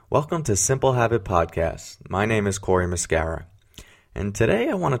Welcome to Simple Habit Podcast. My name is Corey Muscara, and today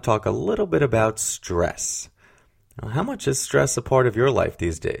I want to talk a little bit about stress. Now, how much is stress a part of your life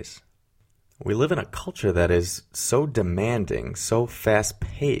these days? We live in a culture that is so demanding, so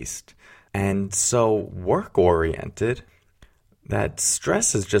fast-paced, and so work-oriented that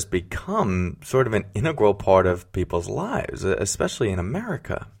stress has just become sort of an integral part of people's lives, especially in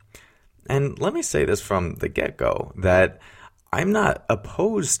America. And let me say this from the get-go, that I'm not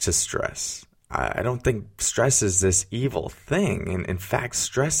opposed to stress. I don't think stress is this evil thing. In fact,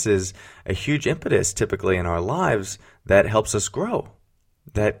 stress is a huge impetus typically in our lives that helps us grow,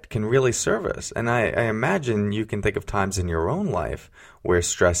 that can really serve us. And I imagine you can think of times in your own life where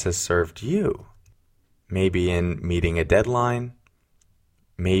stress has served you. Maybe in meeting a deadline,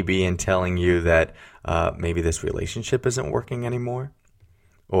 maybe in telling you that maybe this relationship isn't working anymore.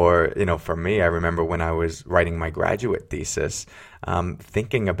 Or, for me, I remember when I was writing my graduate thesis,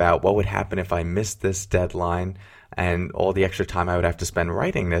 thinking about what would happen if I missed this deadline and all the extra time I would have to spend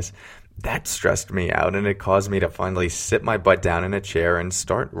writing this. That stressed me out, and it caused me to finally sit my butt down in a chair and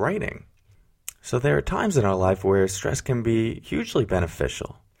start writing. So there are times in our life where stress can be hugely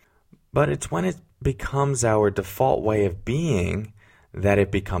beneficial, but it's when it becomes our default way of being that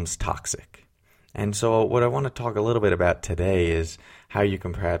it becomes toxic. And so what I want to talk a little bit about today is how you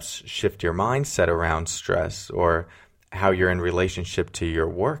can perhaps shift your mindset around stress, or how you're in relationship to your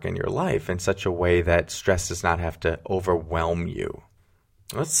work and your life in such a way that stress does not have to overwhelm you.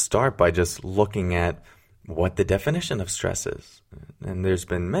 Let's start by just looking at what the definition of stress is. And there's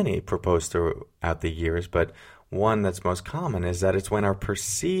been many proposed throughout the years, but one that's most common is that it's when our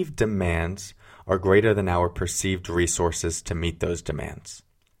perceived demands are greater than our perceived resources to meet those demands.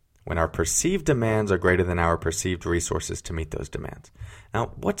 When our perceived demands are greater than our perceived resources to meet those demands.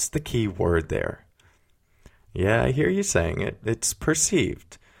 Now, what's the key word there? Yeah, I hear you saying it. It's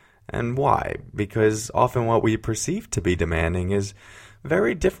perceived. And why? Because often what we perceive to be demanding is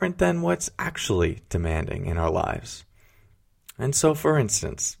very different than what's actually demanding in our lives. And so, for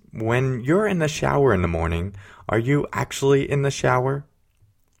instance, when you're in the shower in the morning, are you actually in the shower?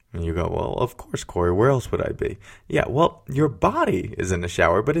 And you go, well, of course, Corey, where else would I be? Yeah, well, your body is in the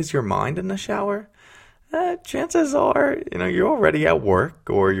shower, but is your mind in the shower? Chances are, you're already at work,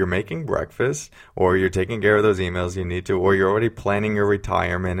 or you're making breakfast, or you're taking care of those emails you need to, or you're already planning your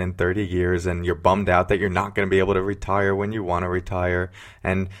retirement in 30 years, and you're bummed out that you're not going to be able to retire when you want to retire,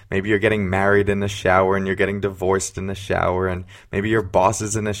 and maybe you're getting married in the shower, and you're getting divorced in the shower, and maybe your boss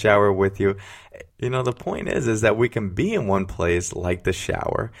is in the shower with you. The point is that we can be in one place like the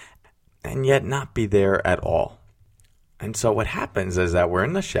shower and yet not be there at all. And so what happens is that we're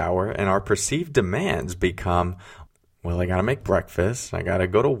in the shower and our perceived demands become, well, I got to make breakfast. I got to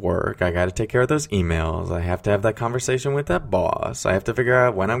go to work. I got to take care of those emails. I have to have that conversation with that boss. I have to figure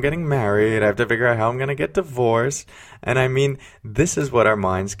out when I'm getting married. I have to figure out how I'm going to get divorced. And this is what our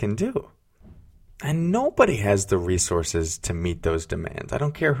minds can do. And nobody has the resources to meet those demands. I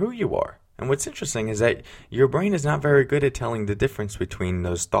don't care who you are. And what's interesting is that your brain is not very good at telling the difference between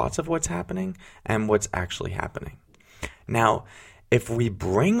those thoughts of what's happening and what's actually happening. Now, if we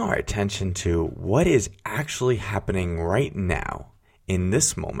bring our attention to what is actually happening right now, in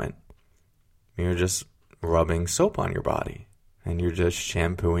this moment, you're just rubbing soap on your body and you're just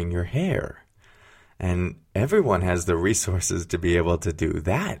shampooing your hair. And everyone has the resources to be able to do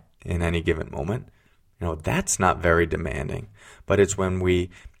that in any given moment. That's not very demanding, but it's when we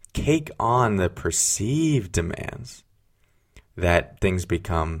take on the perceived demands that things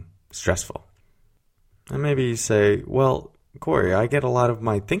become stressful. And maybe you say, well, Corey, I get a lot of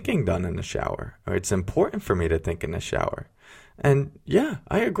my thinking done in the shower, or it's important for me to think in the shower. And yeah,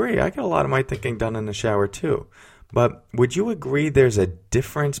 I agree. I get a lot of my thinking done in the shower too. But would you agree there's a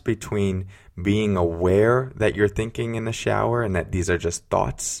difference between being aware that you're thinking in the shower and that these are just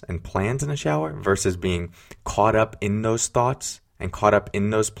thoughts and plans in the shower versus being caught up in those thoughts and caught up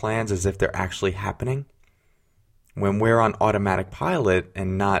in those plans as if they're actually happening? When we're on automatic pilot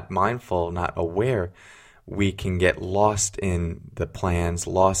and not mindful, not aware, we can get lost in the plans,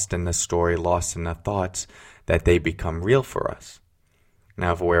 lost in the story, lost in the thoughts, that they become real for us.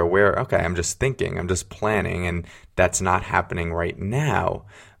 Now, if we're aware, okay, I'm just thinking, I'm just planning, and that's not happening right now,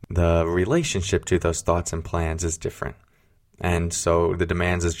 the relationship to those thoughts and plans is different. And so the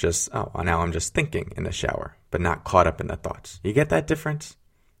demands is just, oh, now I'm just thinking in the shower, but not caught up in the thoughts. You get that difference?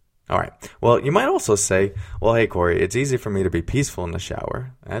 All right. Well, you might also say, well, hey, Corey, it's easy for me to be peaceful in the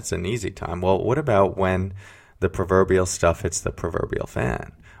shower. That's an easy time. Well, what about when the proverbial stuff hits the proverbial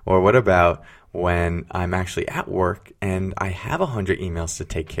fan? Or what about when I'm actually at work and I have 100 emails to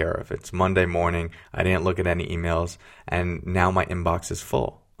take care of? It's Monday morning. I didn't look at any emails, and now my inbox is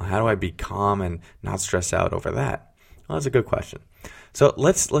full. How do I be calm and not stress out over that? Well, that's a good question. So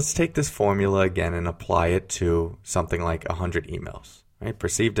let's take this formula again and apply it to something like 100 emails, right?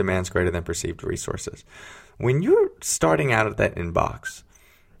 Perceived demands greater than perceived resources. When you're starting out at that inbox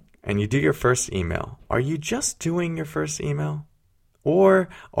and you do your first email, are you just doing your first email? Or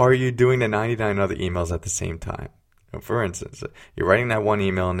are you doing the 99 other emails at the same time? For instance, you're writing that one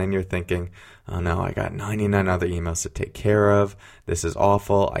email and then you're thinking, oh no, I got 99 other emails to take care of. This is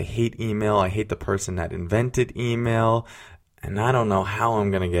awful. I hate email. I hate the person that invented email. And I don't know how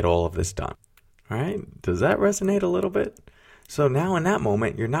I'm going to get all of this done. All right? Does that resonate a little bit? So now in that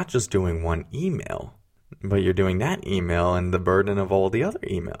moment, you're not just doing one email, but you're doing that email and the burden of all the other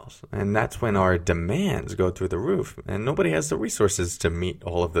emails. And that's when our demands go through the roof. And nobody has the resources to meet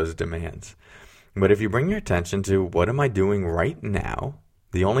all of those demands. But if you bring your attention to what am I doing right now,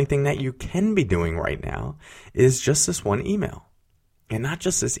 the only thing that you can be doing right now is just this one email. And not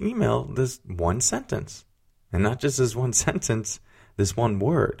just this email, this one sentence. And not just this one sentence, this one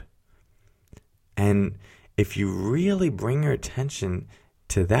word. And if you really bring your attention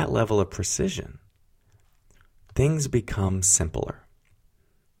to that level of precision, things become simpler.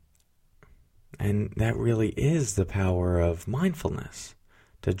 And that really is the power of mindfulness.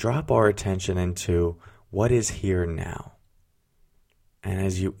 To drop our attention into what is here now. And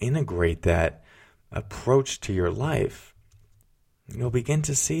as you integrate that approach to your life, you'll begin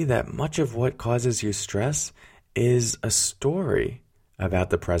to see that much of what causes you stress is a story about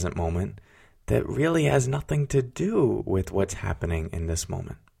the present moment that really has nothing to do with what's happening in this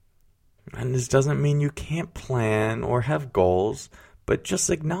moment. And this doesn't mean you can't plan or have goals, but just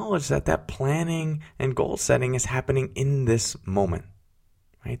acknowledge that that planning and goal setting is happening in this moment.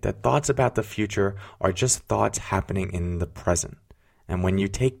 Right? That thoughts about the future are just thoughts happening in the present. And when you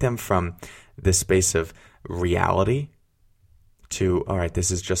take them from this space of reality to, all right,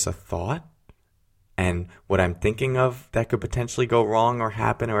 this is just a thought, and what I'm thinking of that could potentially go wrong or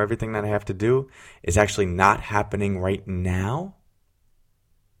happen or everything that I have to do is actually not happening right now,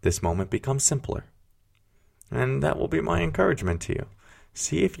 this moment becomes simpler. And that will be my encouragement to you.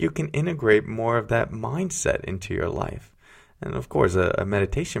 See if you can integrate more of that mindset into your life. And of course, a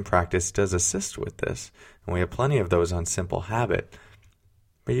meditation practice does assist with this. And we have plenty of those on Simple Habit.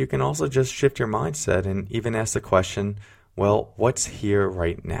 But you can also just shift your mindset and even ask the question, well, what's here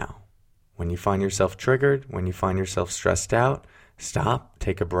right now? When you find yourself triggered, when you find yourself stressed out, stop,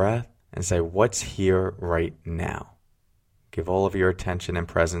 take a breath, and say, what's here right now? Give all of your attention and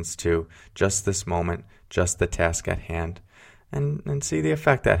presence to just this moment, just the task at hand, and see the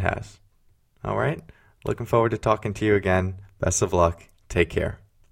effect that has. All right? Looking forward to talking to you again. Best of luck. Take care.